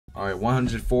Alright,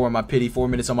 104 on my pity, 4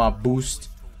 minutes on my boost.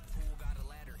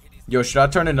 Yo, should I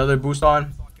turn another boost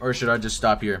on? Or should I just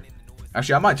stop here?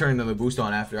 Actually, I might turn another boost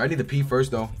on after. I need to pee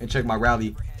first, though, and check my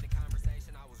rally.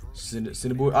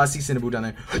 Cinnaboo. I see Cinnaboo down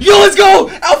there. Yo, let's go!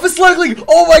 Alpha Slugling!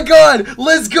 Oh my god!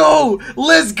 Let's go!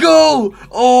 Let's go!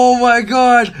 Oh my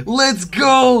god! Let's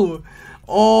go!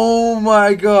 Oh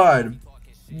my god!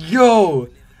 Yo!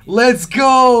 Let's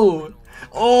go!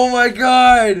 Oh my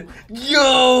god!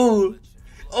 Yo!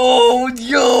 Oh,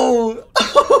 yo!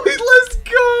 Oh, let's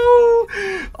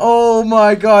go! Oh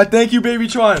my god! Thank you,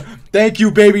 babytron! Thank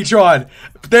you, babytron!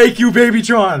 Thank you,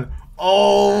 babytron!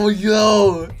 Oh,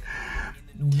 yo!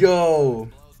 Yo!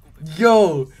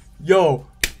 Yo! Yo!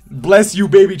 Bless you,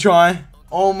 babytron!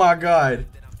 Oh my god!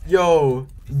 Yo!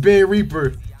 Bay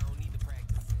Reaper!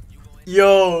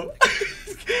 Yo!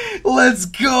 Let's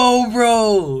go,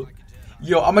 bro!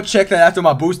 Yo, I'm gonna check that after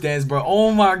my boost dance, bro.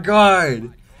 Oh my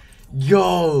god!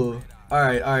 Yo!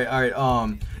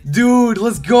 Alright. Dude,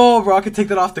 let's go, bro. I can take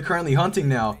that off the currently hunting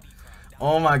now.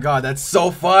 Oh my god, that's so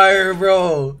fire,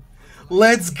 bro.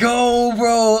 Let's go,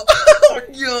 bro.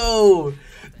 Yo!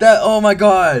 Oh my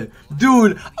god.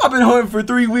 Dude, I've been hunting for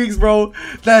 3 weeks, bro.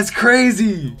 That's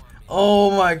crazy.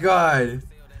 Oh my god.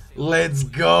 Let's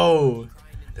go.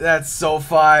 That's so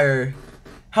fire.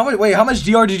 How much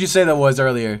GR did you say that was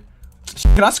earlier?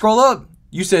 Can I scroll up?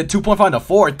 You said 2.5 to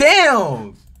 4.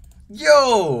 Damn!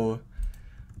 Yo!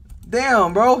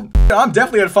 Damn, bro. I'm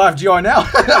definitely at 5 GR now.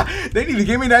 They need to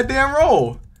give me that damn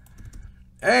roll.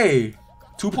 Hey,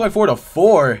 2.4 to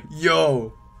 4.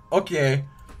 Yo. Okay.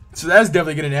 So that's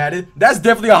definitely getting added. That's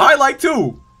definitely a highlight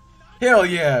too. Hell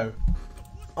yeah.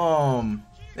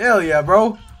 Hell yeah,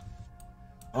 bro.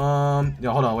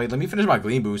 Yo, hold on, wait. Let me finish my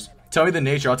Gleam boost. Tell me the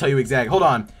nature. I'll tell you exact. Hold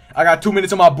on. I got 2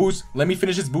 minutes on my boost. Let me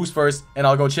finish this boost first, and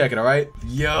I'll go check it. All right.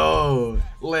 Yo,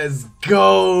 let's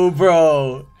go,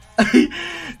 bro.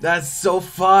 That's so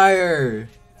fire.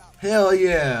 Hell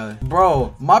yeah,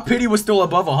 bro. My pity was still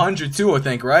above 100 too, I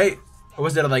think, right? Or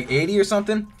was that like 80 or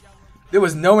something? There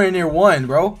was nowhere near 1,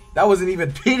 bro. That wasn't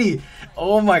even pity.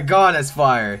 Oh my god, that's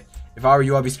fire. If I were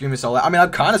you, I'd be screaming so loud. I mean,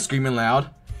 I'm kind of screaming loud.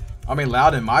 I mean,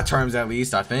 loud in my terms at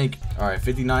least, I think. All right,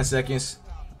 59 seconds.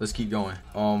 Let's keep going.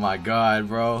 Oh my god,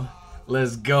 bro.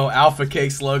 Let's go. Alpha Cake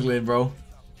Slugling, bro.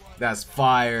 That's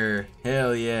fire.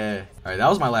 Hell yeah. All right, that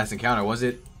was my last encounter, was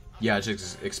it? Yeah, it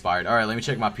just expired. All right, let me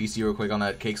check my PC real quick on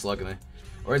that Cake Slugling.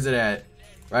 Where is it at?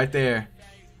 Right there.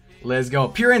 Let's go.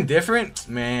 Pure Indifferent?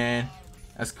 Man.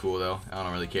 That's cool, though. I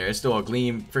don't really care. It's still a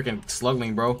Gleam freaking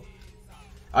Slugling, bro.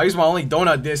 I use my only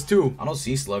donut disc, too. I don't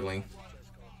see Slugling.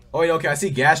 Oh, wait, okay. I see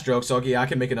Gas Stroke, so okay, I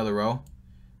can make another row.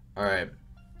 All right.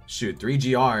 Shoot, 3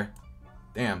 GR.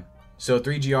 Damn. So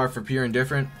 3 GR for Pure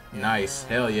Indifferent. Nice.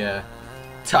 Hell yeah.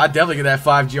 I definitely get that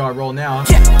 5 GR roll now.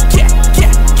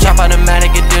 Drop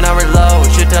automatic and do not reload.